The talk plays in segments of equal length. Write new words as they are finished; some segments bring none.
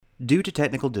Due to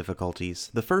technical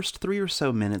difficulties, the first 3 or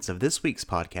so minutes of this week's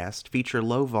podcast feature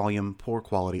low volume, poor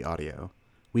quality audio.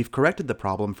 We've corrected the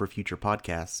problem for future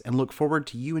podcasts and look forward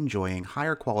to you enjoying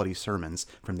higher quality sermons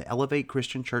from the Elevate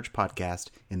Christian Church podcast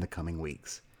in the coming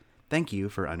weeks. Thank you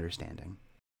for understanding.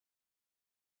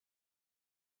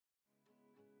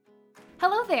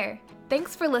 Hello there!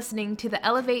 Thanks for listening to the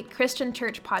Elevate Christian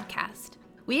Church podcast.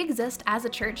 We exist as a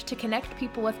church to connect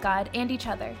people with God and each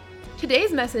other.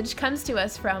 Today's message comes to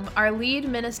us from our lead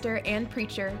minister and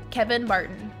preacher, Kevin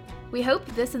Martin. We hope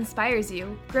this inspires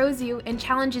you, grows you, and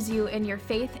challenges you in your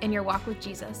faith and your walk with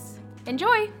Jesus.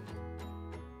 Enjoy!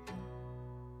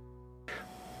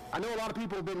 I know a lot of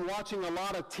people have been watching a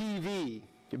lot of TV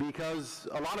because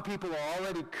a lot of people are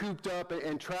already cooped up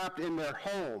and trapped in their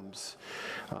homes.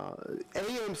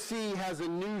 AMC has a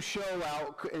new show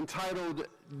out entitled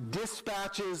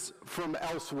Dispatches from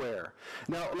Elsewhere.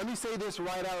 Now, let me say this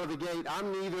right out of the gate.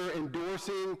 I'm neither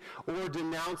endorsing or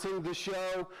denouncing the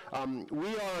show. We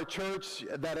are a church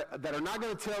that are not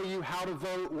going to tell you how to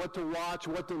vote, what to watch,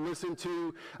 what to listen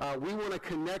to. We want to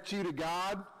connect you to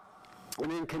God and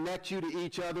then connect you to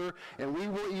each other, and we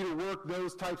want you to work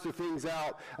those types of things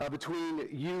out between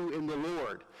you and the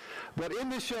Lord. But in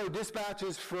this show,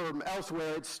 Dispatches from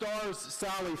Elsewhere, it stars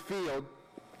Sally Field.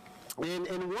 And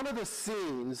in one of the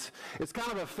scenes, it's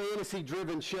kind of a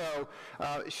fantasy-driven show,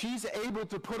 she's able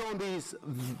to put on these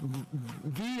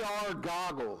VR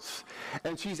goggles,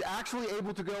 and she's actually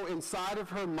able to go inside of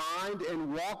her mind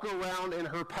and walk around in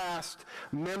her past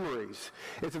memories.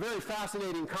 It's a very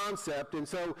fascinating concept, and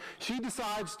so she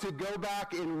decides to go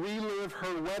back and relive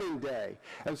her wedding day.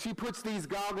 And she puts these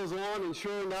goggles on, and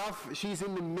sure enough, she's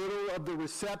in the middle of the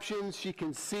reception. She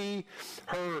can see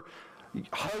her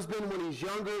husband when he's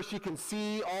younger. She can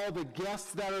see all the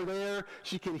guests that are there.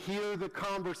 She can hear the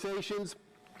conversations,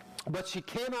 but she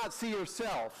cannot see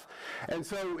herself. And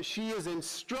so she is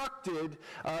instructed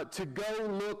to go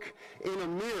look in a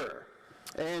mirror.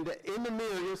 And in the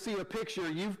mirror, you'll see a picture.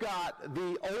 You've got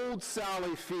the old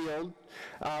Sally Field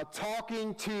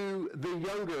talking to the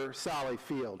younger Sally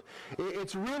Field.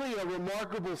 It's really a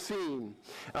remarkable scene.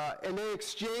 And they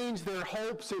exchange their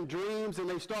hopes and dreams, and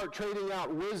they start trading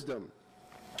out wisdom.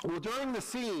 Well, during the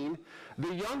scene,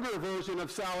 the younger version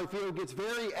of Sally Field gets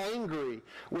very angry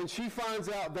when she finds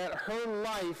out that her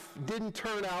life didn't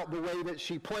turn out the way that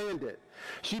she planned it.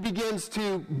 She begins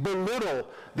to belittle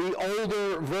the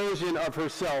older version of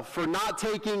herself for not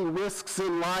taking risks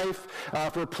in life,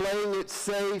 for playing it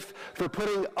safe, for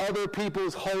putting other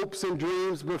people's hopes and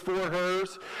dreams before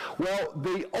hers. Well,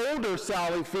 the older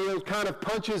Sally Field kind of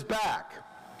punches back.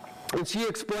 And she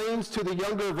explains to the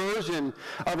younger version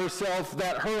of herself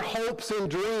that her hopes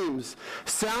and dreams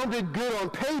sounded good on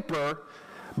paper,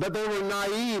 but they were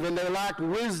naive and they lacked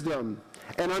wisdom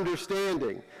and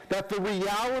understanding. That the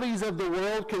realities of the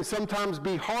world can sometimes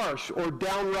be harsh or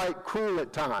downright cruel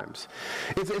at times.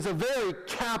 It's a very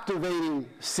captivating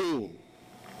scene.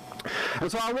 And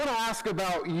so I want to ask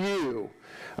about you.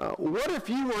 What if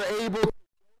you were able to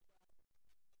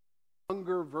a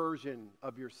younger version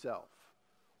of yourself?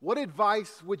 What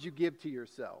advice would you give to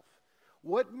yourself?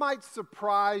 What might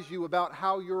surprise you about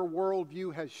how your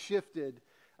worldview has shifted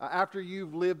after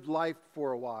you've lived life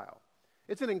for a while?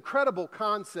 It's an incredible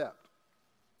concept.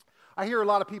 I hear a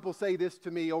lot of people say this to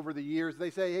me over the years.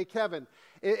 They say, hey, Kevin,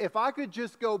 if I could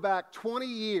just go back 20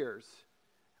 years,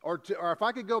 or if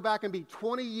I could go back and be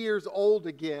 20 years old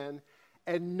again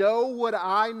and know what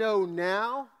I know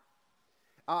now,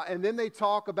 and then they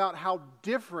talk about how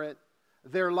different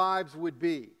their lives would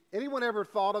be. Anyone ever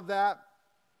thought of that?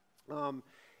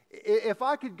 If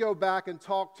I could go back and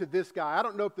talk to this guy, I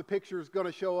don't know if the picture is going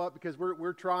to show up because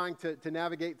we're trying to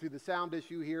navigate through the sound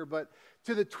issue here, but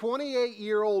to the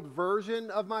 28-year-old version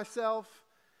of myself,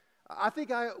 I think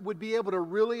I would be able to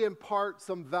really impart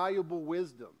some valuable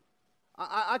wisdom.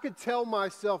 I could tell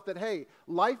myself that, hey,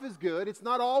 life is good. It's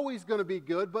not always going to be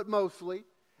good, but mostly.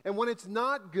 And when it's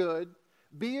not good,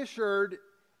 be assured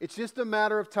it's just a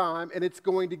matter of time, and it's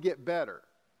going to get better.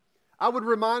 I would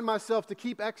remind myself to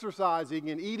keep exercising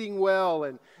and eating well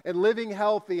and living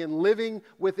healthy and living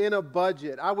within a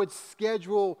budget. I would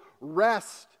schedule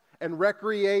rest and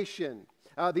recreation.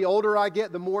 The older I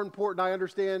get, the more important I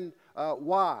understand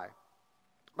why.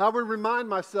 I would remind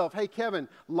myself, hey, Kevin,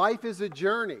 life is a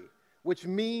journey, which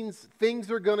means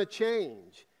things are going to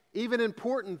change. Even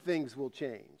important things will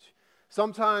change.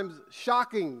 Sometimes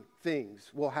shocking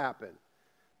things will happen.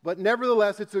 But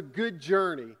nevertheless, it's a good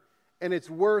journey, and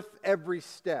it's worth every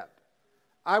step.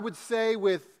 I would say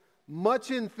with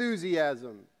much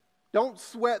enthusiasm, don't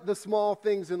sweat the small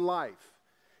things in life.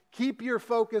 Keep your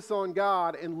focus on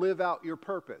God and live out your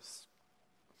purpose.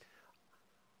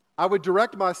 I would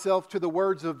direct myself to the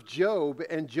words of Job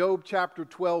in Job chapter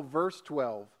 12, verse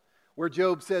 12, where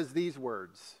Job says these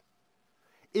words,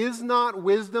 "Is not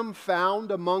wisdom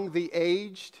found among the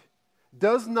aged?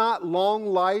 Does not long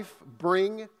life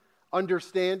bring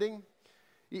understanding?"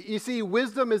 You see,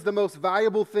 wisdom is the most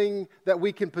valuable thing that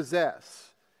we can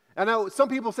possess. I know some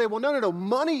people say, well, no,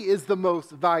 money is the most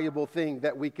valuable thing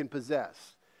that we can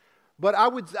possess. But I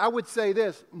would say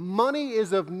this, money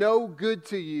is of no good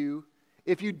to you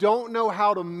if you don't know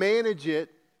how to manage it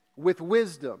with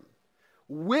wisdom.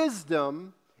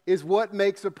 Wisdom is what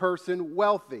makes a person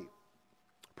wealthy.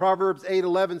 Proverbs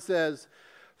 8:11 says,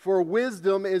 "For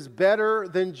wisdom is better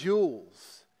than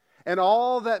jewels, and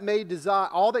all that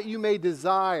you may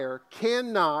desire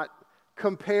cannot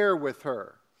compare with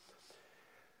her."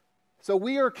 So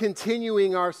we are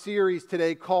continuing our series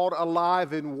today called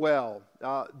Alive and Well.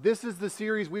 This is the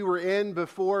series we were in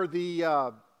before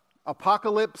the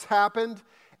apocalypse happened.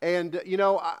 And,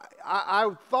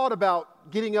 I thought about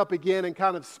getting up again and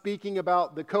kind of speaking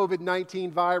about the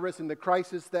COVID-19 virus and the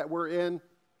crisis that we're in.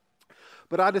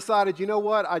 But I decided, you know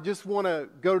what? I just want to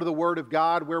go to the Word of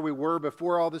God where we were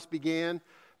before all this began,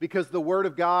 because the Word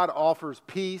of God offers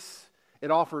peace, it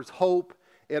offers hope,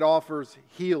 it offers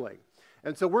healing.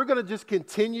 And so we're going to just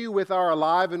continue with our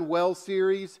Alive and Well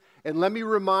series. And let me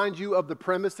remind you of the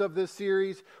premise of this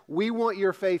series. We want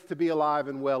your faith to be alive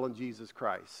and well in Jesus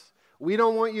Christ. We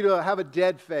don't want you to have a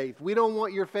dead faith. We don't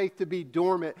want your faith to be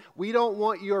dormant. We don't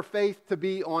want your faith to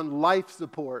be on life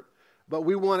support, but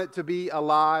we want it to be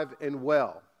alive and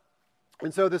well.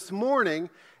 And so this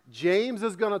morning, James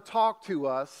is going to talk to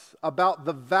us about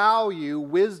the value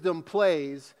wisdom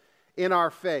plays in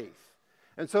our faith.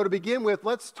 And so to begin with,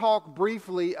 let's talk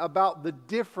briefly about the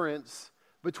difference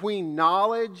between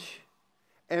knowledge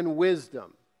and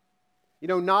wisdom.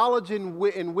 Knowledge and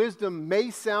wisdom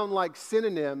may sound like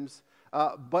synonyms,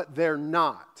 but they're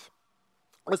not.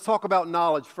 Let's talk about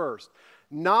knowledge first.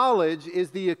 Knowledge is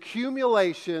the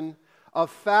accumulation of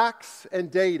facts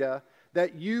and data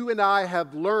that you and I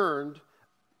have learned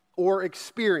or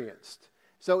experienced.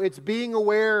 So it's being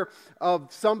aware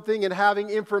of something and having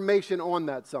information on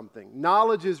that something.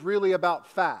 Knowledge is really about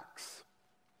facts,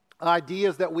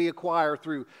 ideas that we acquire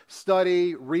through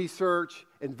study, research,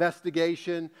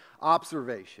 investigation,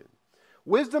 observation.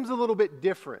 Wisdom's a little bit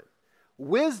different.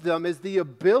 Wisdom is the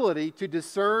ability to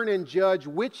discern and judge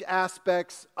which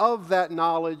aspects of that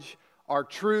knowledge are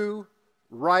true,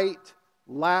 right,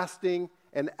 lasting,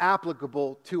 and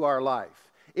applicable to our life.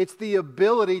 It's the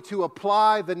ability to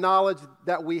apply the knowledge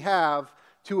that we have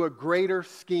to a greater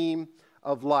scheme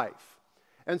of life.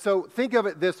 And so think of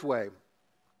it this way.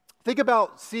 Think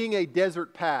about seeing a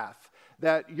desert path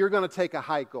that you're going to take a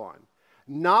hike on.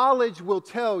 Knowledge will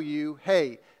tell you,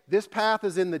 hey, this path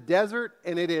is in the desert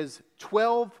and it is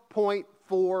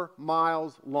 12.4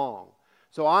 miles long.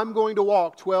 So I'm going to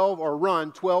walk 12 or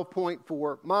run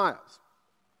 12.4 miles.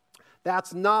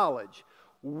 That's knowledge.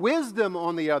 Wisdom,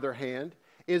 on the other hand,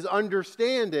 is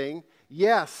understanding,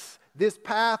 yes, this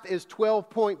path is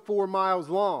 12.4 miles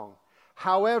long.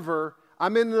 However,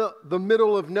 I'm in the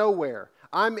middle of nowhere.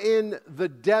 I'm in the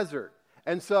desert.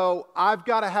 And so I've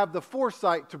got to have the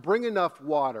foresight to bring enough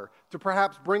water, to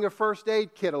perhaps bring a first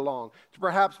aid kit along, to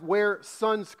perhaps wear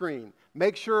sunscreen,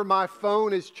 make sure my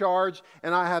phone is charged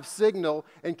and I have signal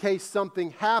in case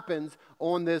something happens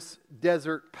on this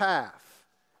desert path.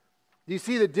 Do you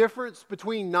see the difference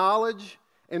between knowledge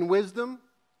and wisdom?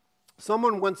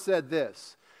 Someone once said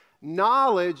this,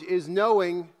 knowledge is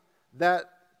knowing that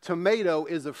tomato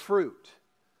is a fruit.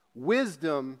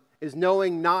 Wisdom is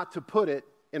knowing not to put it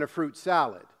in a fruit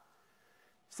salad.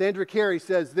 Sandra Carey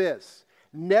says this,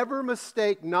 never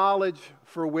mistake knowledge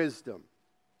for wisdom.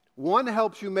 One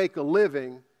helps you make a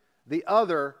living, the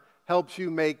other helps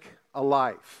you make a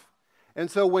life.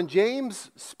 And so when James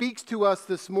speaks to us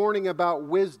this morning about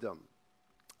wisdom,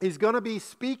 he's going to be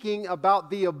speaking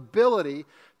about the ability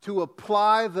to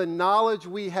apply the knowledge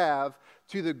we have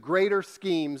to the greater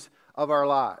schemes of our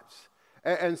lives.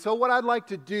 And so what I'd like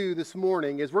to do this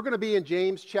morning is we're going to be in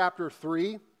James chapter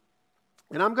 3,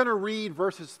 and I'm going to read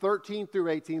verses 13 through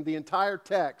 18, the entire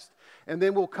text, and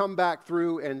then we'll come back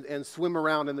through and swim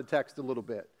around in the text a little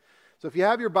bit. So if you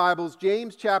have your Bibles,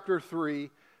 James chapter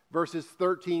 3, verses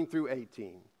 13 through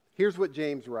 18. Here's what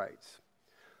James writes.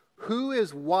 Who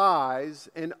is wise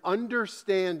and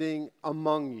understanding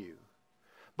among you?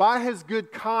 By his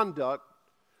good conduct,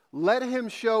 let him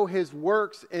show his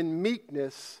works in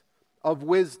meekness of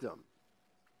wisdom.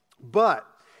 But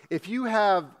if you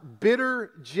have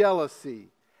bitter jealousy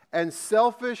and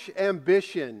selfish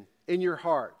ambition in your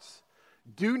hearts,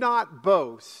 do not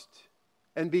boast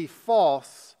and be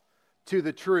false to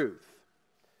the truth.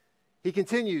 He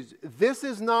continues, this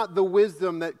is not the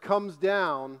wisdom that comes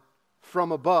down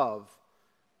from above,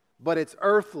 but it's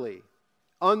earthly,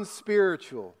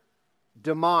 unspiritual,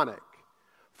 demonic.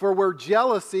 For where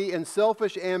jealousy and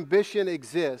selfish ambition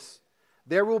exist,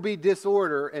 there will be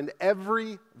disorder and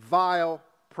every vile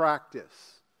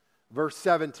practice. Verse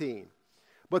 17.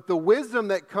 But the wisdom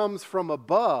that comes from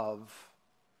above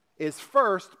is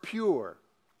first pure,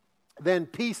 then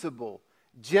peaceable,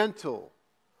 gentle,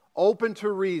 open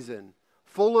to reason,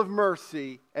 full of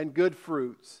mercy and good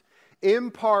fruits,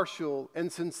 impartial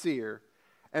and sincere,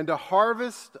 and a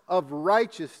harvest of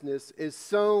righteousness is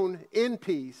sown in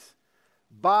peace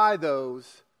by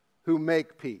those who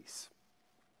make peace.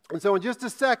 And so in just a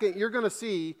second, you're going to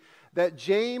see that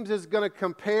James is going to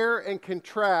compare and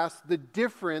contrast the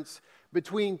difference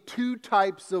between two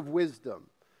types of wisdom,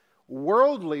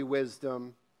 worldly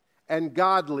wisdom and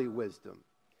godly wisdom.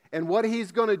 And what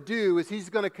he's going to do is he's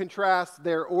going to contrast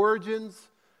their origins,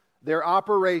 their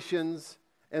operations,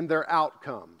 and their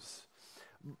outcomes.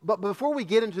 But before we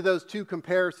get into those two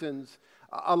comparisons,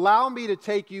 allow me to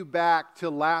take you back to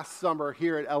last summer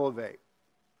here at Elevate.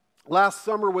 Last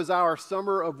summer was our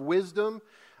summer of wisdom,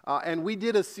 and we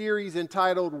did a series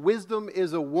entitled Wisdom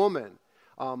is a Woman.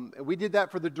 We did that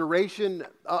for the duration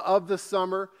of the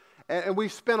summer, and we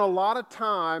spent a lot of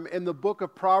time in the book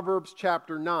of Proverbs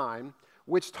chapter 9,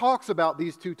 which talks about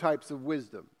these two types of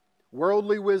wisdom,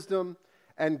 worldly wisdom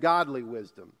and godly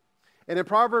wisdom. And in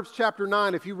Proverbs chapter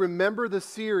 9, if you remember the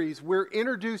series, we're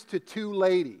introduced to two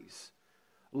ladies.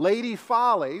 Lady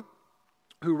Folly,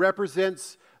 who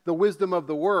represents the wisdom of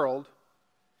the world,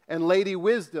 and Lady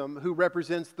Wisdom, who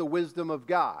represents the wisdom of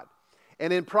God.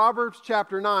 And in Proverbs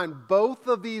chapter 9, both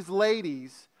of these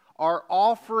ladies are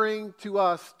offering to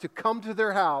us to come to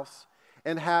their house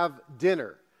and have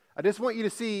dinner. I just want you to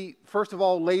see, first of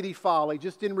all, Lady Folly,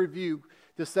 just in review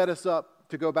to set us up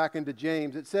to go back into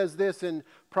James. It says this in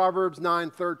Proverbs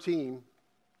 9:13,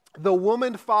 the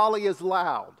woman folly is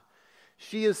loud.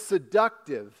 She is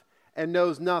seductive and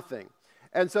knows nothing.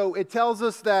 And so it tells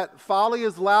us that folly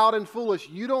is loud and foolish.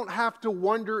 You don't have to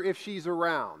wonder if she's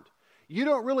around. You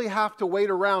don't really have to wait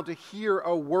around to hear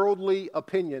a worldly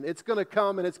opinion. It's going to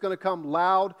come, and it's going to come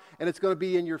loud, and it's going to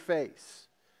be in your face.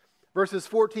 Verses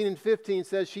 14 and 15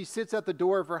 says, she sits at the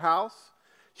door of her house.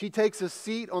 She takes a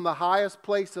seat on the highest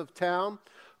place of town,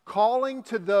 calling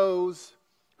to those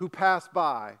who pass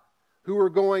by, who are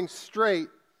going straight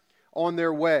on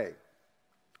their way.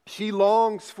 She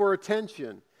longs for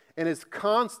attention and is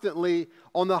constantly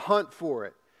on the hunt for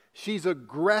it. She's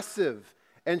aggressive,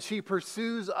 and she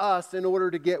pursues us in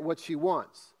order to get what she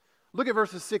wants. Look at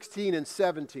verses 16 and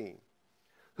 17.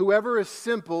 Whoever is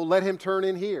simple, let him turn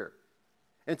in here.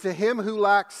 And to him who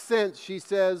lacks sense, she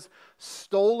says,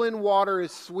 stolen water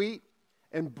is sweet,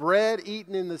 and bread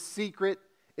eaten in the secret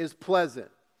is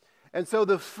pleasant. And so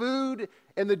the food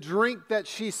and the drink that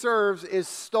she serves is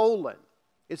stolen.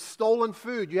 It's stolen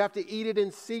food. You have to eat it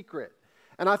in secret.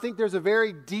 And I think there's a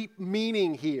very deep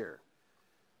meaning here.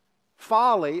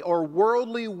 Folly or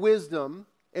worldly wisdom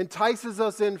entices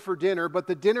us in for dinner, but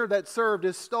the dinner that's served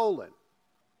is stolen.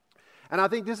 And I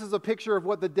think this is a picture of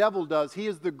what the devil does. He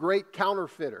is the great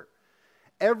counterfeiter.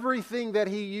 Everything that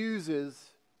he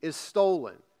uses is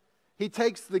stolen. He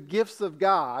takes the gifts of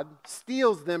God,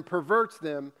 steals them, perverts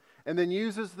them, and then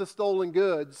uses the stolen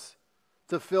goods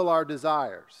to fill our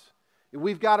desires.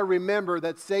 We've got to remember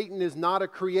that Satan is not a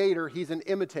creator, he's an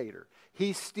imitator.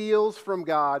 He steals from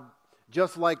God,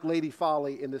 just like Lady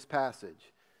Folly in this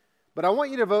passage. But I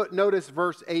want you to notice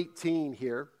verse 18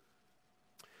 here.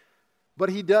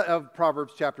 Of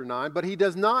Proverbs chapter 9, but he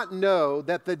does not know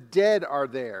that the dead are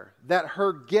there, that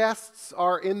her guests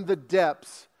are in the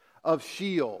depths of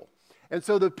Sheol. And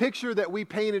so the picture that we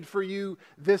painted for you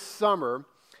this summer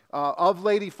of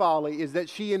Lady Folly is that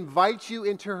she invites you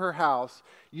into her house.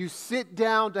 You sit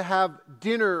down to have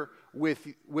dinner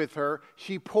with her.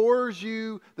 She pours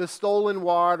you the stolen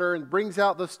water and brings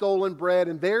out the stolen bread,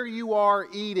 and there you are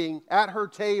eating at her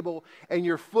table, and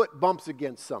your foot bumps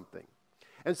against something.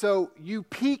 And so you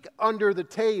peek under the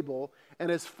table, and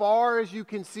as far as you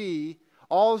can see,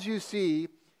 all you see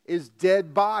is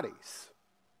dead bodies.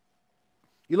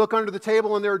 You look under the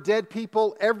table, and there are dead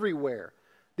people everywhere.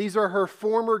 These are her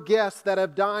former guests that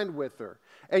have dined with her.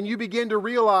 And you begin to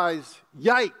realize,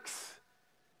 yikes,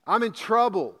 I'm in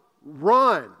trouble.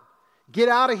 Run. Get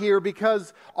out of here,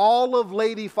 because all of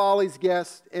Lady Folly's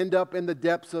guests end up in the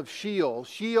depths of Sheol.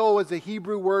 Sheol is a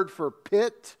Hebrew word for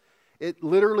pit. It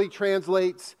literally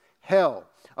translates hell,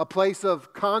 a place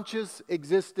of conscious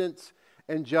existence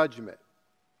and judgment.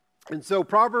 And so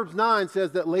Proverbs 9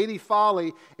 says that Lady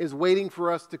Folly is waiting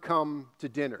for us to come to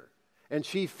dinner. And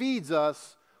she feeds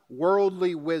us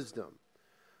worldly wisdom.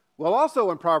 Well, also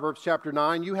in Proverbs chapter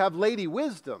 9, you have Lady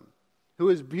Wisdom, who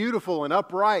is beautiful and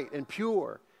upright and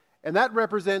pure. And that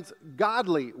represents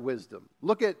godly wisdom.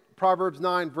 Look at Proverbs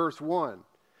 9, verse 1.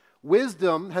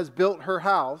 Wisdom has built her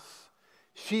house.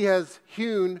 She has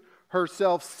hewn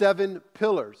herself 7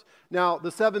 pillars. Now,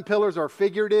 the 7 pillars are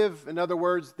figurative. In other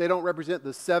words, they don't represent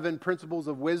the 7 principles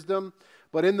of wisdom.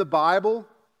 But in the Bible,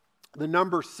 the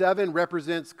number 7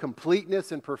 represents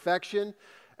completeness and perfection.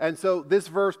 And so this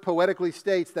verse poetically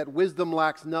states that wisdom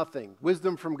lacks nothing.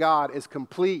 Wisdom from God is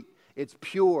complete, it's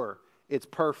pure, it's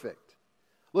perfect.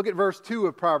 Look at verse 2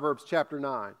 of Proverbs chapter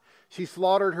 9. She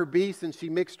slaughtered her beasts and she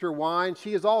mixed her wine.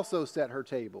 She has also set her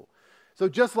table. So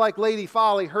just like Lady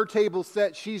Folly, her table's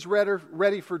set, she's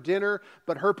ready for dinner,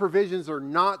 but her provisions are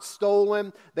not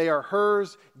stolen. They are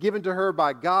hers, given to her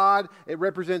by God. It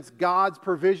represents God's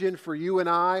provision for you and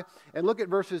I. And look at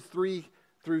verses 3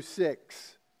 through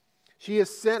 6. She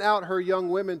has sent out her young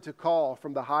women to call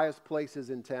from the highest places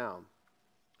in town.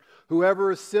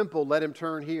 Whoever is simple, let him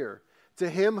turn here. To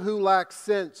him who lacks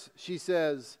sense, she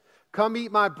says, come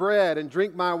eat my bread and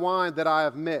drink my wine that I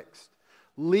have mixed.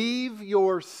 Leave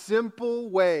your simple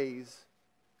ways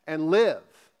and live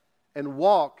and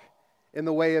walk in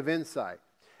the way of insight.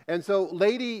 And so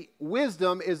Lady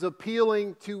Wisdom is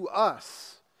appealing to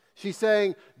us. She's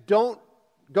saying, don't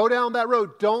go down that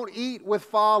road. Don't eat with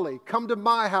folly. Come to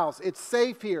my house. It's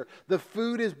safe here. The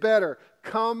food is better.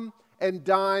 Come and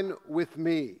dine with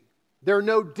me. There are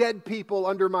no dead people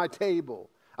under my table.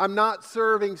 I'm not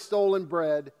serving stolen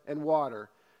bread and water,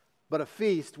 but a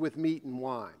feast with meat and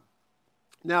wine.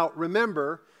 Now,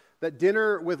 remember that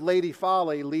dinner with Lady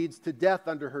Folly leads to death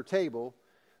under her table,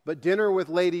 but dinner with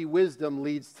Lady Wisdom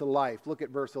leads to life. Look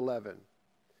at verse 11.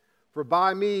 For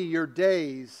by me your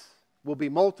days will be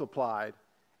multiplied,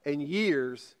 and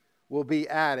years will be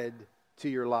added to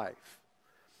your life.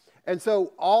 And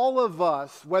so all of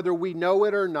us, whether we know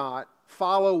it or not,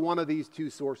 follow one of these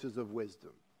 2 sources of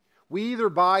wisdom. We either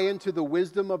buy into the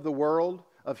wisdom of the world,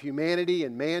 of humanity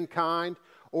and mankind,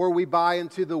 or we buy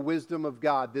into the wisdom of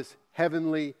God, this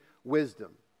heavenly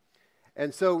wisdom.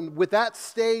 And so with that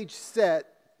stage set,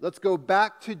 let's go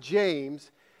back to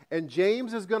James, and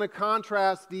James is going to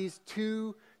contrast these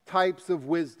 2 types of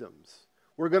wisdoms.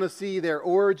 We're going to see their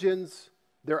origins,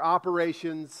 their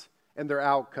operations, and their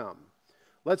outcome.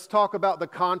 Let's talk about the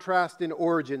contrast in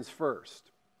origins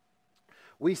first.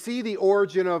 We see the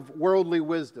origin of worldly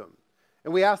wisdom.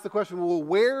 And we ask the question, well,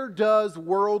 where does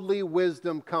worldly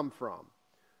wisdom come from?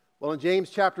 Well, in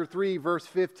James chapter 3, verse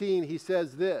 15, he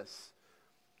says this.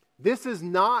 This is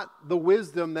not the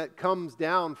wisdom that comes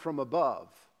down from above,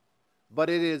 but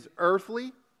it is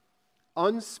earthly,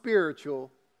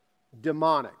 unspiritual,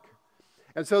 demonic.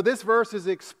 And so this verse is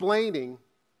explaining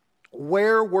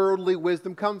where worldly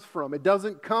wisdom comes from. It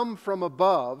doesn't come from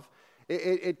above.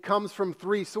 It comes from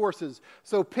 3 sources.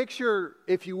 So picture,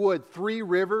 if you would, 3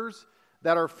 rivers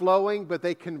that are flowing, but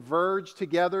they converge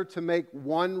together to make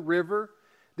one river.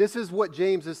 This is what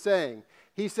James is saying.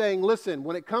 He's saying, listen,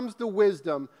 when it comes to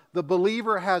wisdom, the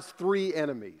believer has 3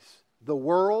 enemies: the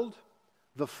world,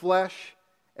 the flesh,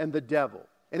 and the devil.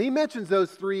 And he mentions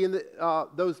those 3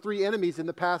 enemies in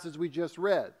the passage we just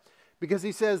read, because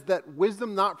he says that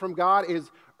wisdom not from God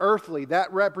is earthly.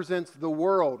 That represents the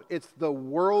world. It's the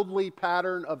worldly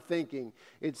pattern of thinking.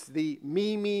 It's the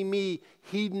me,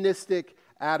 hedonistic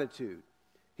attitude.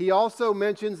 He also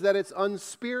mentions that it's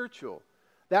unspiritual.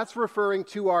 That's referring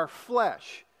to our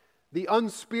flesh, the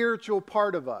unspiritual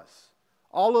part of us.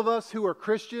 All of us who are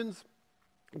Christians,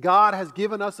 God has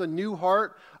given us a new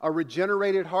heart, a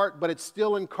regenerated heart, but it's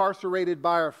still incarcerated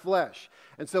by our flesh.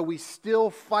 And so we still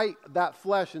fight that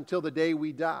flesh until the day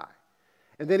we die.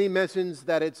 And then he mentions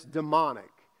that it's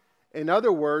demonic. In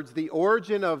other words, the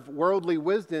origin of worldly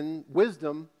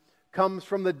wisdom comes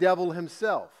from the devil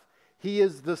himself. He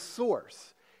is the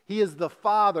source. He is the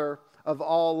father of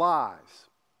all lies.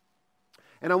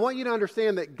 And I want you to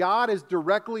understand that God is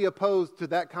directly opposed to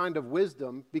that kind of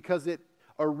wisdom because it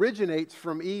originates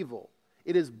from evil.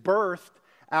 It is birthed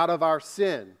out of our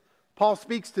sin. Paul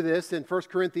speaks to this in 1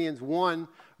 Corinthians 1,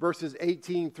 verses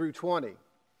 18 through 20.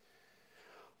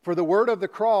 For the word of the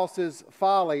cross is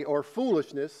folly or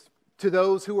foolishness to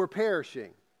those who are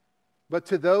perishing, but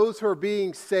to those who are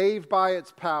being saved by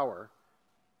its power,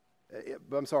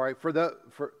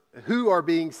 for who are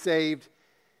being saved,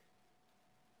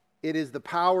 it is the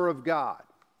power of God.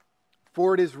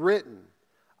 For it is written,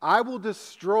 I will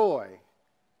destroy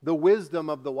the wisdom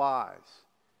of the wise,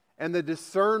 and the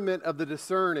discernment of the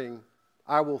discerning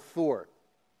I will thwart.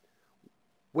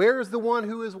 Where is the one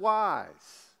who is wise?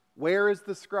 Where is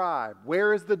the scribe?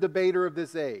 Where is the debater of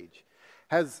this age?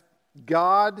 Has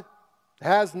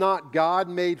has not God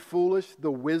made foolish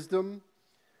the wisdom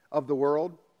of the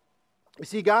world? You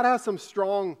see, God has some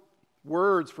strong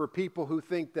words for people who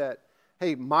think that,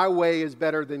 hey, my way is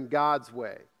better than God's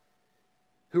way,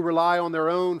 who rely on their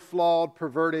own flawed,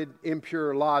 perverted,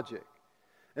 impure logic.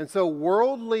 And so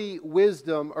worldly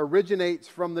wisdom originates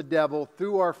from the devil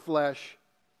through our flesh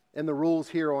and the rules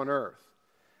here on earth.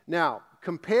 Now,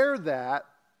 compare that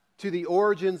to the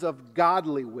origins of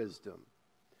godly wisdom.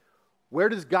 Where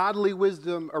does godly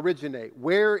wisdom originate?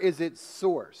 Where is its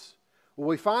source? Well,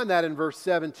 we find that in verse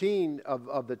 17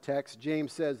 of the text.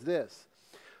 James says this,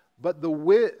 but the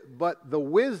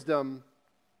wisdom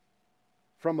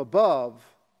from above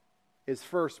is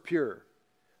first pure.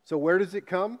 So where does it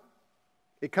come?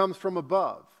 It comes from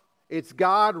above. It's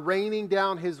God raining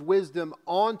down His wisdom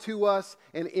onto us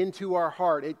and into our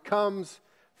heart. It comes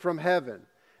from heaven.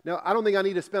 Now, I don't think I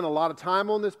need to spend a lot of time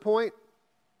on this point.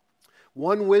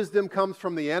 One wisdom comes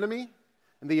from the enemy,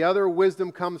 and the other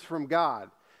wisdom comes from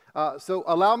God. So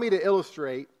allow me to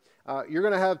illustrate. You're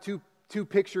going to have two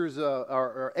pictures,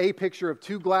 or a picture of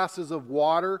two glasses of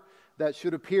water that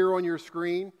should appear on your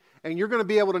screen. And you're going to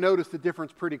be able to notice the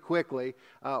difference pretty quickly.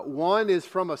 One is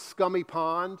from a scummy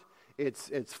pond.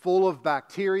 It's full of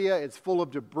bacteria. It's full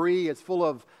of debris. It's full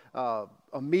of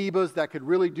amoebas that could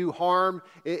really do harm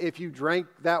if you drank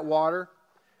that water.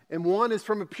 And one is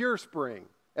from a pure spring,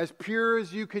 as pure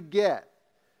as you could get.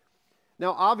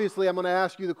 Now, obviously, I'm going to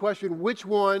ask you the question, which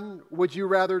one would you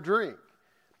rather drink?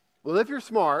 Well, if you're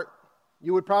smart,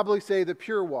 you would probably say the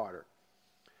pure water.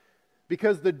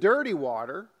 Because the dirty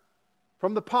water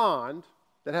from the pond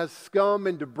that has scum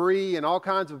and debris and all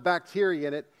kinds of bacteria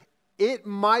in it, it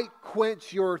might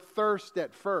quench your thirst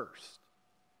at first.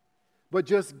 But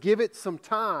just give it some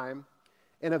time,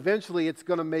 and eventually it's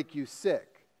going to make you sick.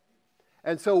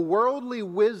 And so worldly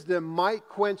wisdom might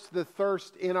quench the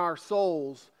thirst in our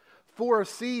souls for a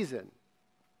season,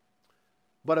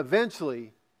 but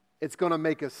eventually it's going to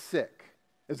make us sick.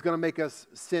 It's going to make us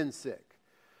sin sick.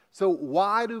 So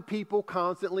why do people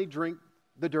constantly drink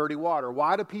the dirty water?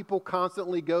 Why do people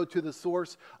constantly go to the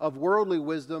source of worldly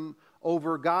wisdom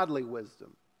over godly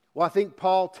wisdom? Well, I think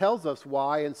Paul tells us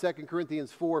why in 2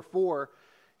 Corinthians 4:4.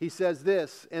 He says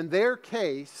this, in their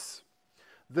case,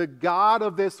 the god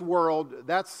of this world,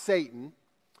 that's Satan,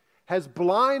 has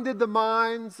blinded the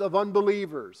minds of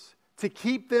unbelievers to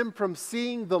keep them from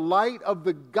seeing the light of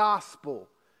the gospel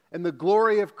and the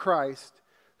glory of Christ,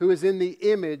 who is in the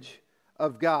image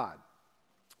of God.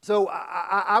 So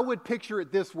I would picture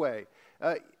it this way.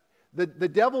 The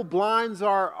devil blinds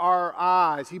our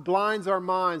eyes. He blinds our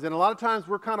minds. And a lot of times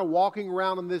we're kind of walking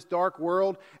around in this dark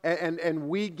world and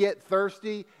we get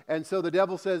thirsty. And so the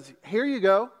devil says, here you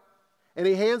go. And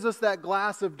he hands us that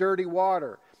glass of dirty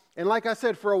water. And like I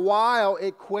said, for a while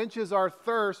it quenches our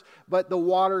thirst, but the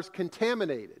water's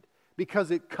contaminated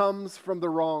because it comes from the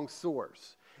wrong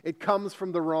source. It comes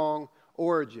from the wrong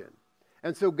origin.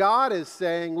 And so God is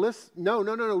saying,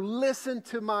 listen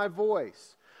to my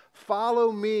voice.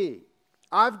 Follow me.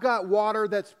 I've got water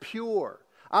that's pure.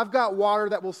 I've got water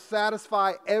that will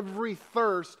satisfy every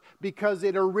thirst because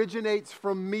it originates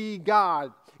from me,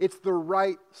 God. It's the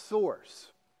right source.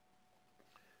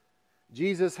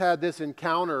 Jesus had this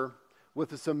encounter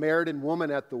with a Samaritan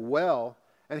woman at the well,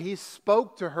 and he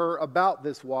spoke to her about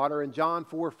this water. In John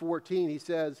 4:14, he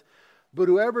says, but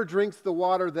whoever drinks the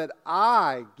water that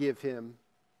I give him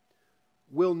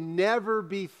will never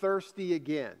be thirsty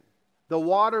again. The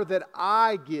water that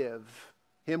I give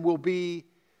him will be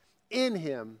in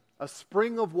him a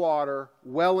spring of water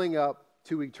welling up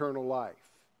to eternal life.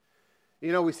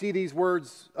 You know, we see these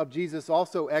words of Jesus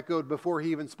also echoed before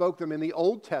he even spoke them in the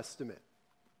Old Testament.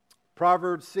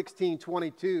 Proverbs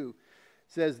 16:22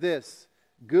 says this,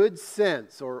 good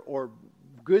sense or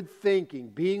good thinking,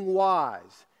 being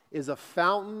wise, is a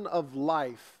fountain of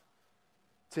life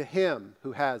to him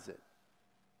who has it.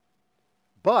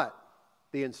 But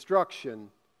the instruction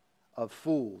of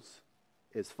fools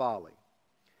is folly.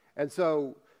 And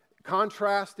so,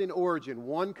 contrast in origin.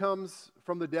 One comes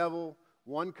from the devil,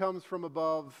 one comes from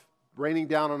above, raining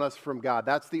down on us from God.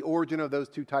 That's the origin of those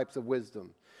two types of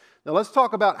wisdom. Now let's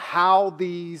talk about how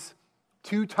these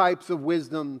two types of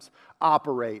wisdoms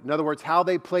operate. In other words, how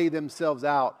they play themselves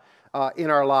out in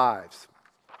our lives.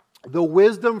 The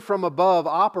wisdom from above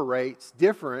operates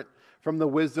different from the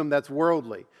wisdom that's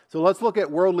worldly. So let's look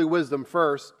at worldly wisdom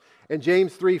first. In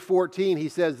James 3:14, he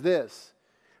says this,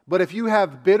 but if you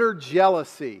have bitter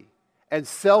jealousy and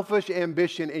selfish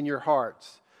ambition in your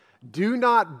hearts, do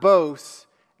not boast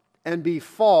and be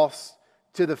false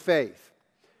to the faith.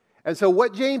 And so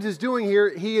what James is doing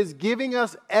here, he is giving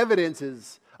us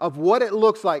evidences of what it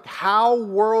looks like, how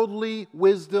worldly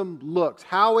wisdom looks,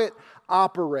 how it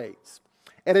operates.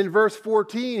 And in verse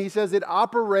 14, he says it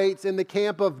operates in the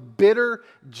camp of bitter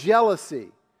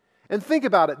jealousy. And think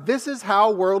about it. This is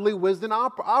how worldly wisdom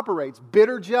operates.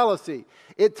 Bitter jealousy.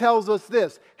 It tells us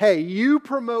this. Hey, you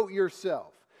promote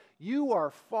yourself. You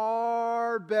are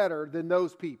far better than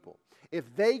those people.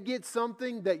 If they get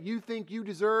something that you think you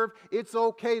deserve, it's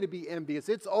okay to be envious.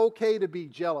 It's okay to be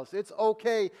jealous. It's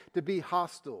okay to be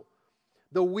hostile.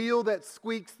 The wheel that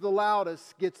squeaks the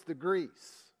loudest gets the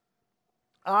grease.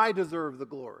 I deserve the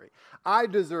glory. I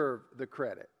deserve the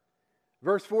credit.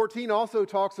 Verse 14 also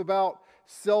talks about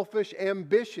selfish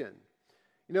ambition.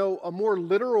 You know, a more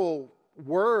literal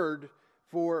word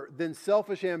than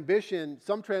selfish ambition,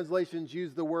 some translations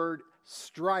use the word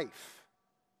strife.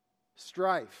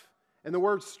 Strife. And the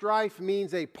word strife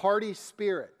means a party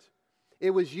spirit. It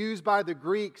was used by the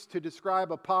Greeks to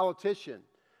describe a politician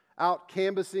out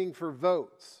canvassing for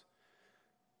votes.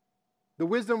 The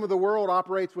wisdom of the world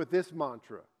operates with this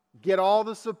mantra: get all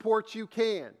the support you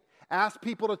can. Ask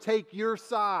people to take your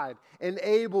side,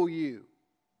 enable you.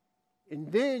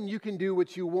 And then you can do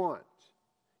what you want.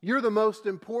 You're the most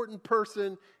important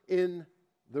person in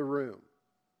the room.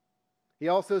 He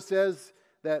also says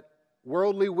that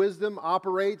worldly wisdom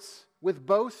operates with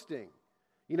boasting.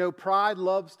 You know, pride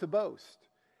loves to boast.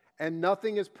 And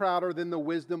nothing is prouder than the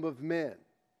wisdom of men.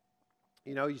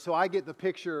 You know, so I get the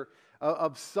picture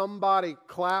of somebody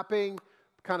clapping,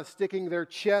 kind of sticking their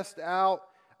chest out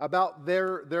about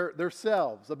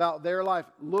themselves, about their life.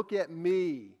 Look at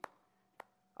me.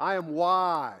 I am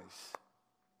wise.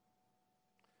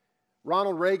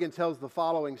 Ronald Reagan tells the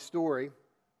following story.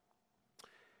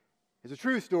 It's a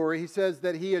true story. He says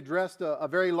that he addressed a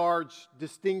very large,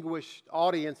 distinguished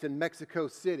audience in Mexico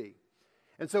City.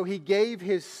 And so he gave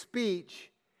his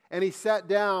speech, and he sat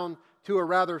down to a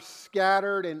rather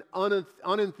scattered and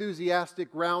unenthusiastic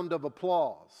round of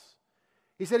applause.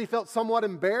 He said he felt somewhat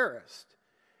embarrassed.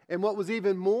 And what was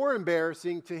even more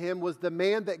embarrassing to him was the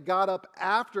man that got up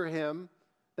after him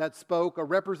that spoke, a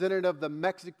representative of the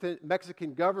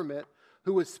Mexican government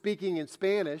who was speaking in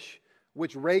Spanish,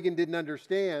 which Reagan didn't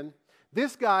understand.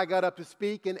 This guy got up to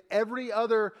speak, and every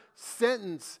other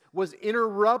sentence was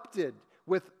interrupted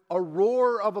with a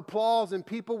roar of applause, and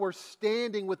people were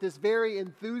standing with this very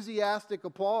enthusiastic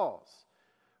applause.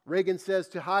 Reagan says,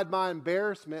 to hide my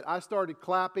embarrassment, I started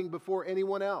clapping before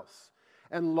anyone else,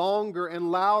 and longer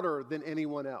and louder than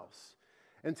anyone else,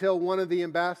 until one of the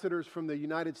ambassadors from the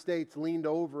United States leaned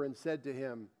over and said to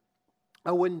him,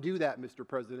 I wouldn't do that, Mr.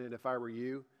 President, if I were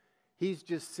you. He's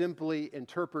just simply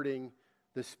interpreting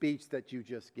the speech that you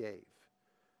just gave.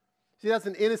 See, that's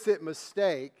an innocent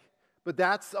mistake, but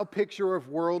that's a picture of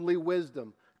worldly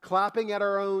wisdom. Clapping at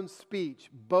our own speech,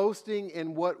 boasting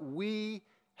in what we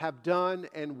have done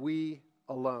and we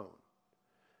alone.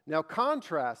 Now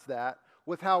contrast that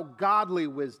with how godly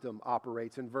wisdom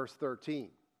operates in verse 13.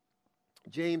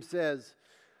 James says,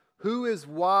 who is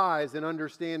wise and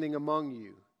understanding among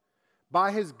you?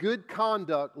 By his good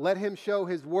conduct, let him show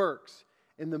his works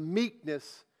in the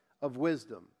meekness of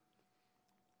wisdom.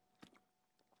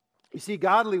 You see,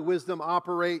 godly wisdom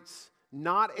operates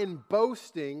not in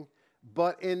boasting,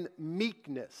 but in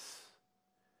meekness.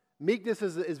 Meekness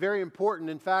is very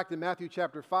important. In fact, in Matthew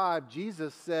chapter 5,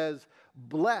 Jesus says,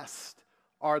 blessed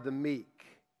are the meek.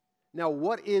 Now,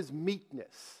 what is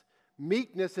meekness?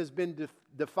 Meekness has been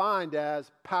defined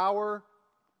as power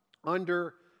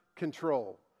under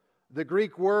control. The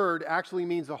Greek word actually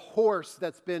means a horse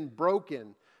that's been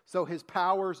broken, so his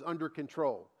power's under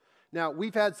control. Now,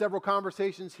 we've had several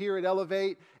conversations here at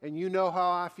Elevate, and you know how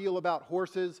I feel about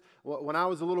horses. When I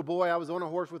was a little boy, I was on a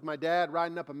horse with my dad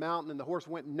riding up a mountain, and the horse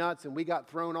went nuts, and we got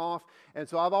thrown off. And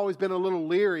so I've always been a little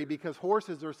leery because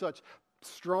horses are such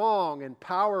strong and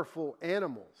powerful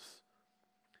animals.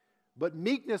 But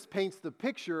meekness paints the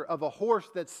picture of a horse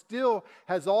that still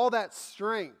has all that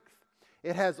strength.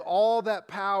 It has all that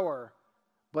power,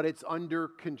 but it's under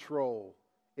control.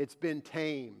 It's been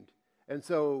tamed. And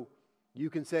so you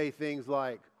can say things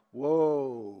like,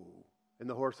 whoa, and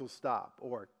the horse will stop.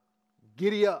 Or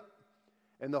giddy up,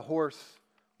 and the horse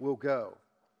will go.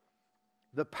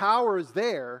 The power is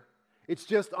there. It's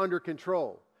just under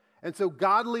control. And so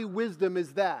godly wisdom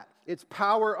is that. It's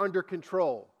power under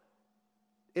control.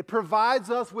 It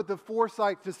provides us with the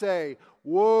foresight to say,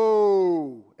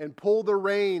 whoa, and pull the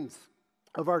reins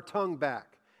of our tongue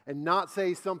back and not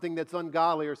say something that's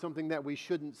ungodly or something that we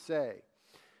shouldn't say.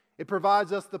 It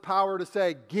provides us the power to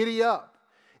say, giddy up.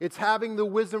 It's having the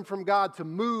wisdom from God to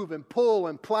move and pull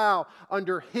and plow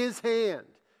under His hand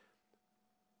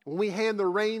when we hand the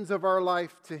reins of our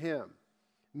life to Him.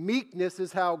 Meekness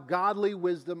is how godly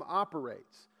wisdom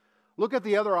operates. Look at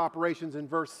the other operations in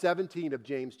verse 17 of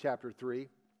James chapter 3.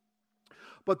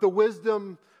 But the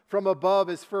wisdom from above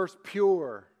is first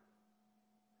pure,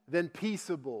 then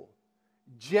peaceable,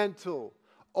 gentle,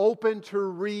 open to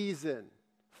reason,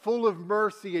 full of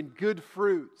mercy and good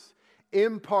fruits,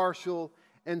 impartial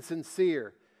and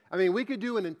sincere. I mean, we could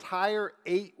do an entire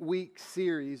 8-week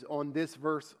series on this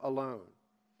verse alone.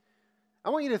 I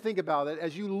want you to think about it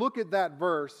as you look at that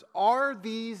verse. Are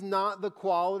these not the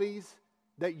qualities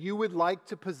that you would like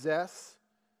to possess?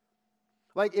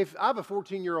 Like, if I have a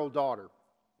 14-year-old daughter,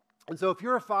 and so if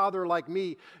you're a father like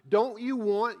me, don't you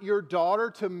want your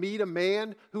daughter to meet a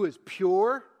man who is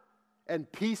pure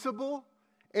and peaceable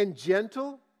and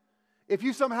gentle? If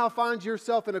you somehow find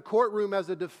yourself in a courtroom as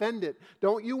a defendant,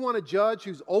 don't you want a judge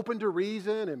who's open to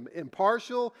reason and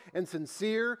impartial and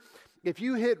sincere? If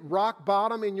you hit rock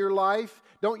bottom in your life,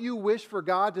 don't you wish for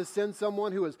God to send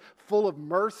someone who is full of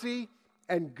mercy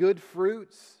and good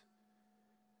fruits?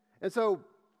 And so,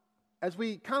 as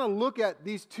we kind of look at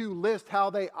these two lists,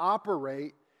 how they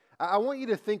operate, I want you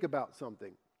to think about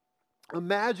something.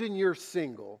 Imagine you're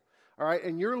single, all right,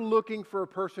 and you're looking for a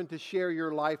person to share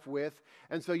your life with,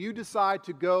 and so you decide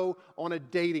to go on a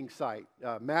dating site,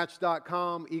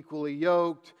 Match.com, Equally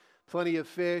Yoked, Plenty of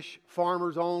Fish,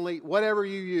 Farmers Only, whatever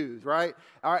you use, right?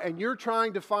 All right, and you're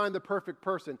trying to find the perfect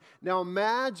person. Now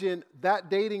imagine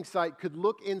that dating site could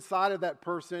look inside of that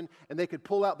person, and they could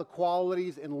pull out the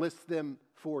qualities and list them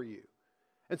for you.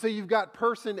 And so you've got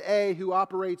person A who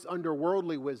operates under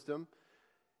worldly wisdom.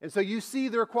 And so you see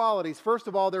their qualities. First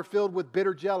of all, they're filled with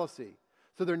bitter jealousy.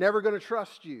 So they're never going to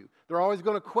trust you. They're always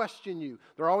going to question you.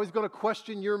 They're always going to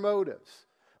question your motives.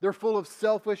 They're full of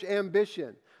selfish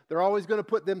ambition. They're always going to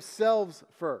put themselves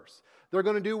first. They're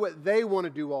going to do what they want to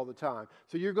do all the time.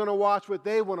 So you're going to watch what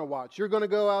they want to watch. You're going to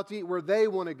go out to eat where they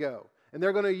want to go. And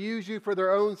they're going to use you for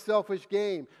their own selfish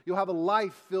gain. You'll have a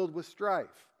life filled with strife.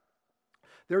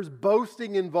 There's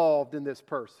boasting involved in this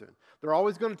person. They're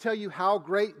always going to tell you how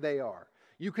great they are.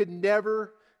 You could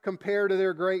never compare to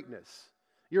their greatness.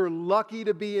 You're lucky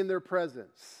to be in their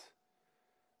presence.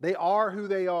 They are who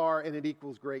they are, and it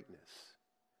equals greatness.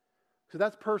 So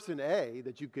that's person A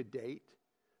that you could date.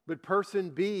 But person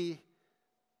B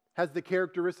has the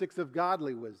characteristics of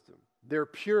godly wisdom. They're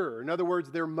pure. In other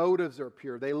words, their motives are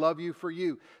pure. They love you for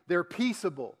you. They're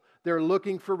peaceable. They're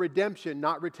looking for redemption,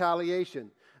 not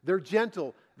retaliation. They're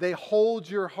gentle. They hold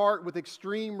your heart with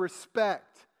extreme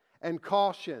respect and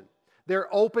caution. They're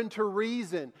open to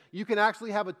reason. You can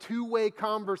actually have a two-way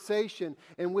conversation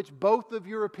in which both of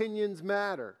your opinions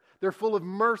matter. They're full of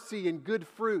mercy and good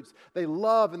fruits. They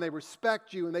love and they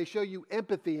respect you, and they show you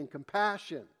empathy and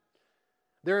compassion.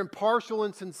 They're impartial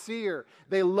and sincere.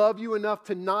 They love you enough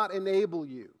to not enable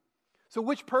you. So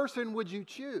which person would you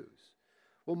choose?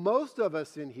 Well, most of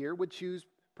us in here would choose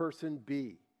person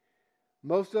B.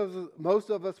 Most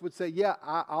of us would say, yeah,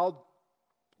 I'll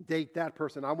date that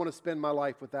person. I want to spend my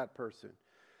life with that person.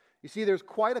 You see, there's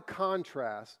quite a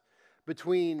contrast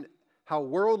between how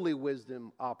worldly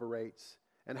wisdom operates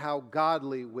and how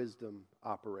godly wisdom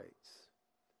operates.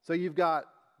 So you've got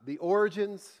the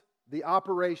origins, the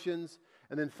operations,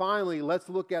 and then finally, let's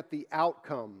look at the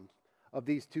outcomes of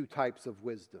these two types of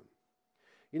wisdom.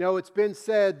 You know, it's been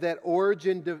said that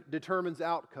origin determines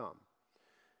outcome.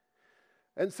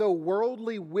 And so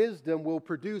worldly wisdom will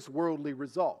produce worldly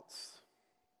results.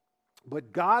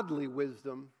 But godly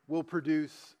wisdom will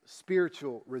produce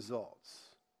spiritual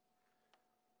results.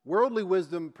 Worldly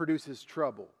wisdom produces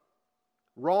trouble.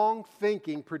 Wrong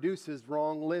thinking produces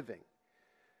wrong living.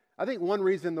 I think one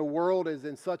reason the world is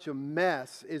in such a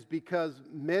mess is because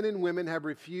men and women have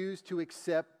refused to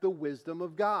accept the wisdom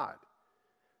of God.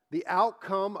 The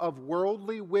outcome of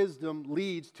worldly wisdom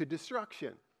leads to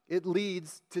destruction. It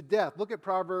leads to death. Look at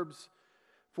Proverbs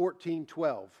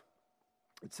 14:12.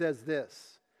 It says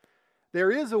this, "There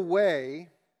is a way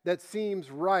that seems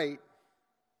right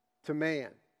to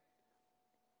man,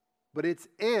 but its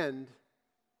end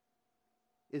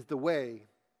is the way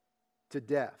to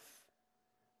death."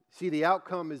 See, the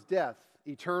outcome is death,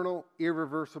 eternal,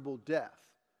 irreversible death.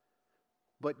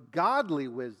 But godly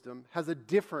wisdom has a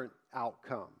different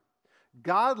outcome.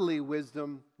 Godly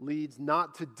wisdom leads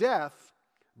not to death,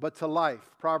 but to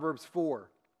life. Proverbs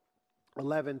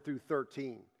 4:11 through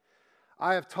 13.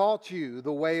 "I have taught you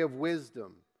the way of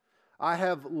wisdom. I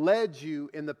have led you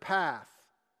in the path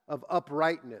of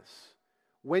uprightness.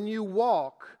 When you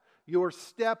walk, your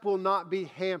step will not be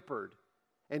hampered,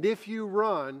 and if you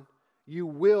run, you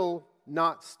will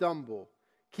not stumble.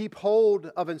 Keep hold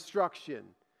of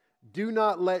instruction. Do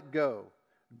not let go.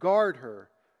 Guard her,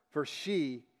 for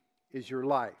she is your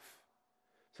life."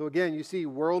 So again, you see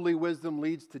worldly wisdom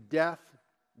leads to death.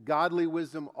 Godly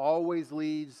wisdom always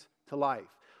leads to life.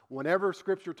 Whenever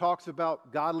Scripture talks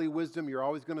about godly wisdom, you're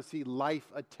always going to see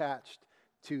life attached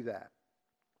to that.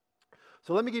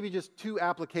 So let me give you just two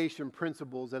application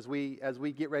principles as we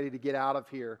get ready to get out of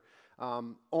here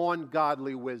on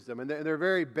godly wisdom. And they're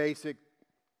very basic.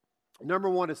 Number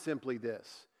one is simply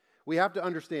this. We have to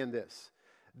understand this,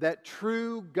 that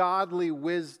true godly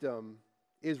wisdom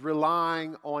is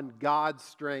relying on God's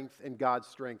strength and God's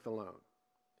strength alone.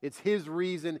 It's His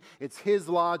reason, it's His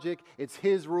logic, it's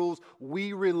His rules.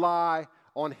 We rely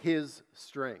on His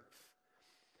strength.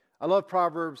 I love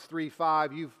Proverbs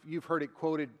 3:5. You've heard it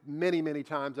quoted many, many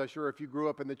times. I'm sure if you grew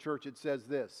up in the church, it says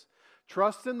this: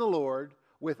 trust in the Lord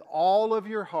with all of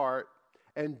your heart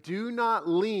and do not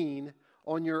lean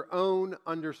on your own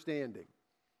understanding.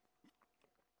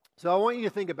 So I want you to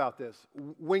think about this.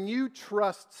 When you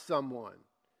trust someone,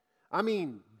 I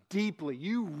mean deeply,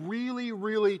 you really,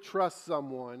 really trust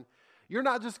someone, you're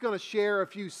not just going to share a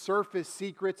few surface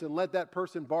secrets and let that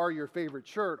person borrow your favorite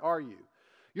shirt, are you?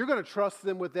 You're going to trust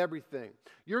them with everything.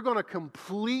 You're going to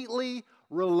completely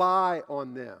rely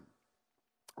on them.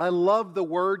 I love the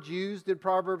word used in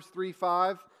Proverbs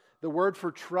 3:5. The word for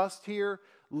trust here,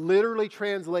 literally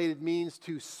translated, means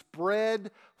to spread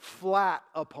flat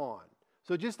upon.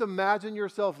 So just imagine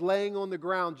yourself laying on the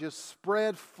ground, just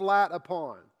spread flat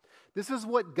upon. This is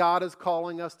what God is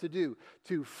calling us to do,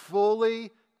 to fully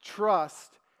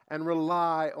trust and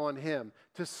rely on Him,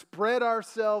 to spread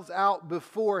ourselves out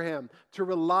before Him, to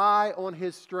rely on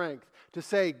His strength, to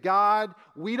say, God,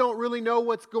 we don't really know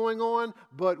what's going on,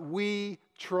 but we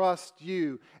trust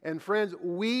You. And friends,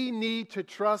 we need to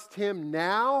trust Him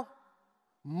now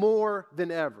more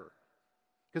than ever.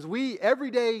 Because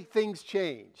every day things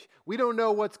change. We don't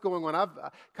know what's going on.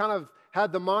 I've kind of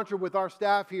had the mantra with our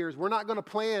staff here is we're not going to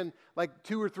plan like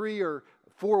 2 or 3 or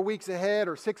 4 weeks ahead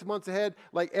or 6 months ahead.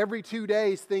 Like every 2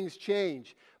 days things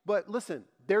change. But listen,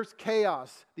 there's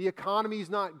chaos. The economy's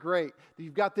not great.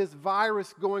 You've got this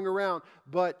virus going around.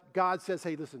 But God says,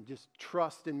 hey, listen, just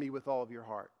trust in me with all of your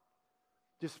heart.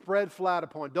 Just spread flat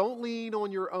upon. Don't lean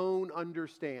on your own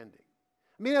understanding.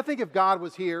 I mean, I think if God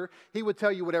was here, He would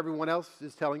tell you what everyone else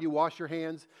is telling you. Wash your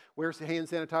hands, wear hand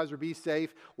sanitizer, be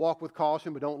safe, walk with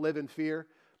caution, but don't live in fear.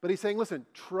 But He's saying, listen,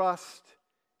 trust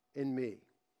in me.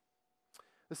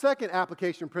 The second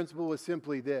application principle is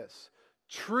simply this.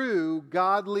 True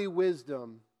godly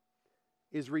wisdom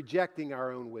is rejecting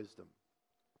our own wisdom.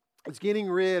 It's getting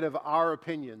rid of our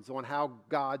opinions on how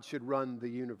God should run the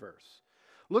universe.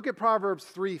 Look at Proverbs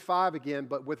 3:5 again,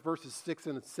 but with verses 6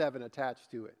 and 7 attached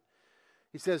to it.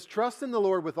 He says, trust in the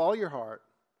Lord with all your heart,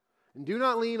 and do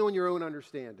not lean on your own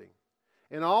understanding.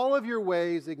 In all of your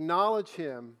ways acknowledge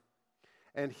Him,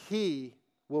 and He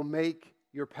will make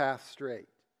your path straight.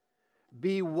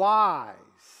 Be wise,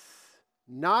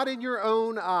 not in your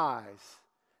own eyes.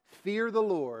 Fear the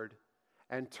Lord,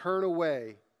 and turn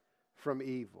away from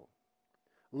evil.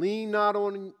 Lean not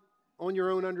on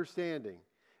your own understanding.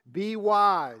 Be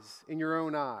wise in your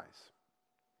own eyes.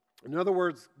 In other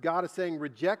words, God is saying,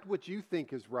 reject what you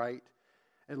think is right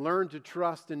and learn to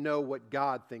trust and know what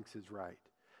God thinks is right.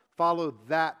 Follow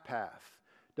that path.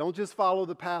 Don't just follow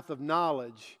the path of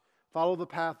knowledge. Follow the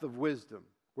path of wisdom,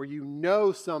 where you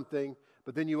know something,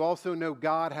 but then you also know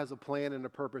God has a plan and a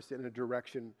purpose and a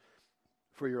direction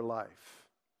for your life.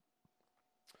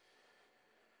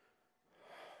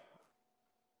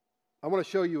 I want to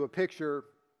show you a picture.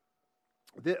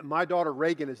 My daughter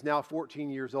Reagan is now 14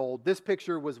 years old. This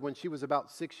picture was when she was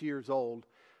about 6 years old.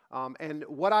 And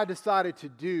what I decided to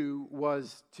do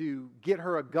was to get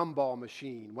her a gumball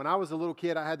machine. When I was a little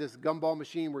kid, I had this gumball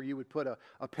machine where you would put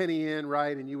a penny in,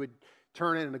 right, and you would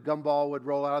turn it and a gumball would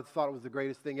roll out. I thought it was the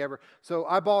greatest thing ever. So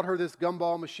I bought her this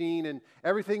gumball machine, and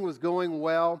everything was going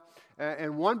well.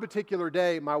 And one particular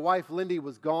day, my wife Lindy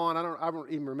was gone. I don't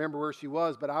even remember where she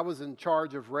was, but I was in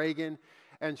charge of Reagan.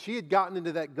 And she had gotten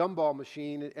into that gumball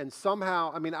machine, and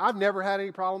somehow, I mean, I've never had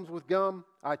any problems with gum.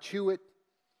 I chew it,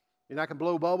 and I can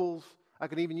blow bubbles. I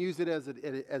can even use it as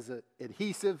an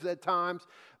adhesive at times.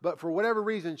 But for whatever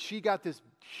reason, she got this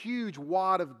huge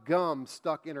wad of gum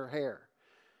stuck in her hair.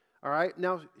 All right?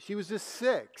 Now, she was just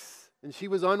 6, and she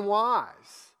was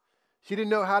unwise. She didn't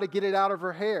know how to get it out of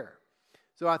her hair.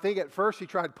 So I think at first she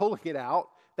tried pulling it out.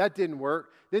 That didn't work.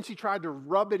 Then she tried to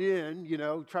rub it in,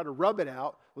 try to rub it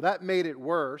out. Well, that made it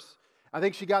worse. I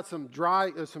think she got some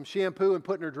shampoo and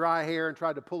put in her dry hair and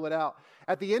tried to pull it out.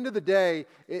 At the end of the day,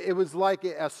 it was like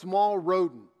a small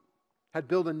rodent had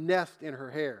built a nest in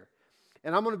her hair.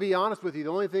 And I'm going to be honest with you,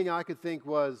 the only thing I could think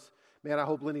was, man, I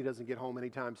hope Lindy doesn't get home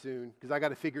anytime soon because I got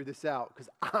to figure this out because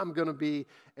I'm going to be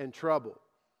in trouble.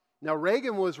 Now,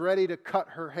 Reagan was ready to cut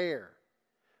her hair.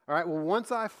 All right, well,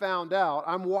 once I found out,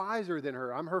 I'm wiser than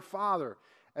her. I'm her father.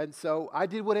 And so I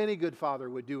did what any good father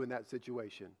would do in that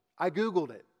situation. I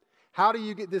Googled it. How do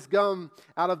you get this gum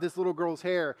out of this little girl's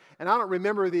hair? And I don't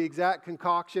remember the exact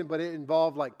concoction, but it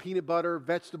involved like peanut butter,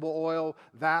 vegetable oil,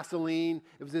 Vaseline.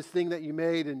 It was this thing that you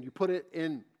made and you put it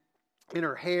in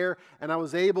her hair. And I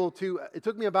was able to, it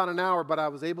took me about an hour, but I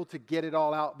was able to get it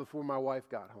all out before my wife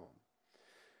got home.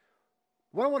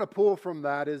 What I want to pull from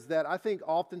that is that I think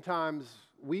oftentimes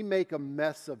we make a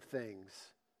mess of things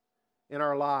in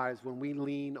our lives when we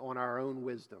lean on our own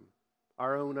wisdom,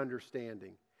 our own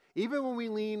understanding. Even when we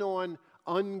lean on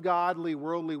ungodly,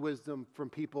 worldly wisdom from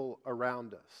people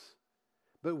around us.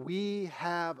 But we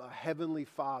have a heavenly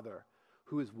Father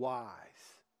who is wise.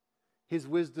 His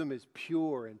wisdom is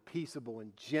pure and peaceable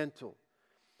and gentle.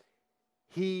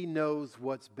 He knows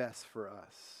what's best for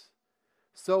us.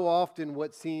 So often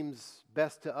what seems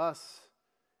best to us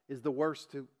is the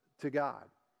worst to God.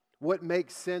 What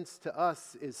makes sense to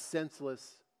us is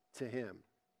senseless to Him.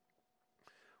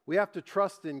 We have to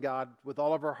trust in God with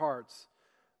all of our hearts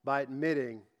by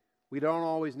admitting we don't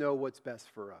always know what's best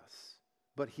for us,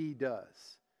 but He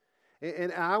does.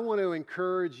 And I want to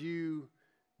encourage you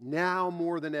now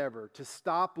more than ever to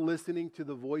stop listening to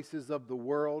the voices of the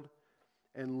world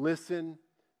and listen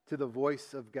to the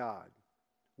voice of God.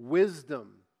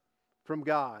 Wisdom from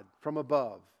God, from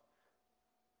above,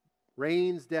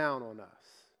 rains down on us.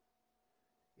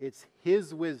 It's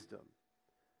His wisdom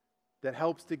that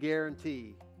helps to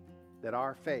guarantee that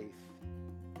our faith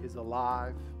is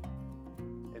alive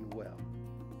and well.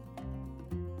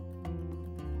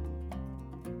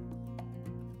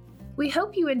 We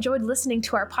hope you enjoyed listening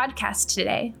to our podcast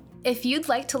today. If you'd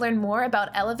like to learn more about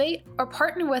Elevate or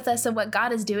partner with us in what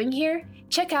God is doing here,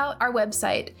 check out our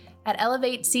website at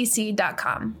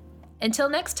elevatecc.com. Until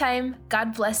next time,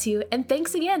 God bless you and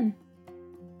thanks again.